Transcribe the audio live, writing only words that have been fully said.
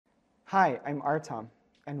Hi, I'm Artom,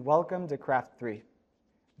 and welcome to Craft 3.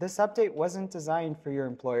 This update wasn't designed for your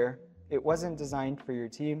employer, it wasn't designed for your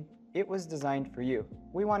team, it was designed for you.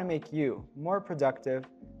 We want to make you more productive,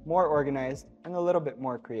 more organized, and a little bit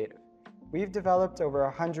more creative. We've developed over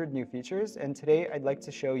 100 new features, and today I'd like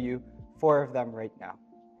to show you 4 of them right now.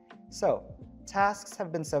 So, tasks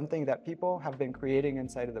have been something that people have been creating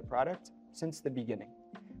inside of the product since the beginning.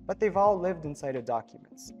 But they've all lived inside of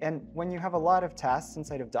documents. And when you have a lot of tasks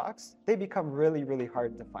inside of docs, they become really, really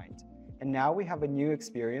hard to find. And now we have a new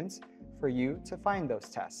experience for you to find those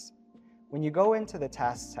tasks. When you go into the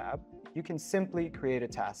Tasks tab, you can simply create a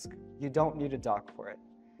task. You don't need a doc for it.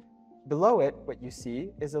 Below it, what you see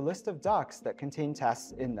is a list of docs that contain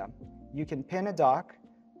tasks in them. You can pin a doc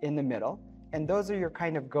in the middle, and those are your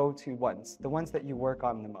kind of go-to ones, the ones that you work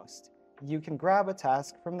on the most. You can grab a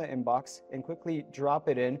task from the inbox and quickly drop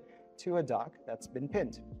it in to a doc that's been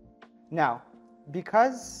pinned. Now,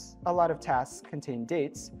 because a lot of tasks contain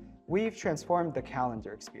dates, we've transformed the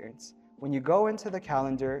calendar experience. When you go into the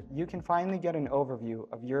calendar, you can finally get an overview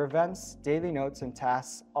of your events, daily notes, and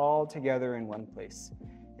tasks all together in one place.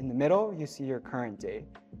 In the middle, you see your current day.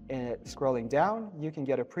 And scrolling down, you can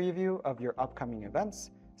get a preview of your upcoming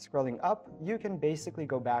events. Scrolling up, you can basically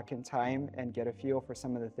go back in time and get a feel for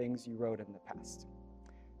some of the things you wrote in the past.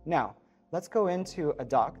 Now, let's go into a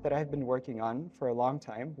doc that I've been working on for a long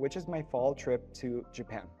time, which is my fall trip to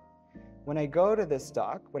Japan. When I go to this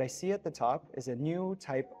doc, what I see at the top is a new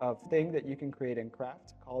type of thing that you can create in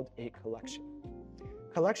Craft called a collection.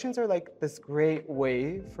 Collections are like this great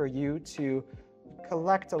way for you to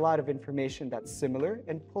collect a lot of information that's similar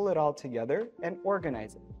and pull it all together and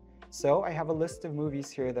organize it. So I have a list of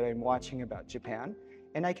movies here that I'm watching about Japan,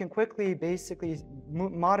 and I can quickly basically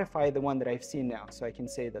modify the one that I've seen now. So I can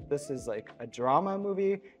say that this is like a drama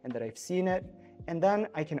movie and that I've seen it, and then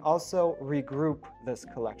I can also regroup this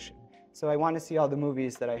collection. So I want to see all the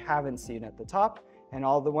movies that I haven't seen at the top and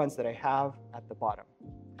all the ones that I have at the bottom.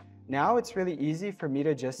 Now it's really easy for me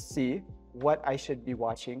to just see what I should be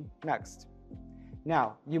watching next.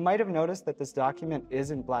 Now, you might have noticed that this document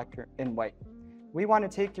is in black and white. We want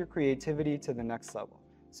to take your creativity to the next level.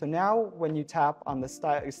 So now when you tap on the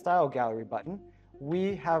Style Gallery button,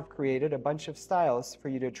 we have created a bunch of styles for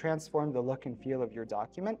you to transform the look and feel of your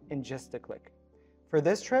document in just a click. For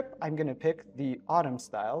this trip, I'm going to pick the autumn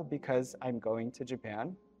style because I'm going to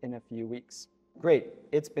Japan in a few weeks. Great,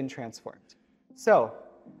 it's been transformed. So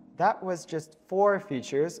that was just 4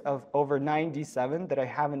 features of over 97 that I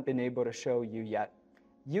haven't been able to show you yet.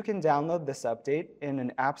 You can download this update in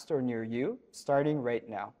an app store near you, starting right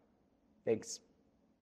now. Thanks.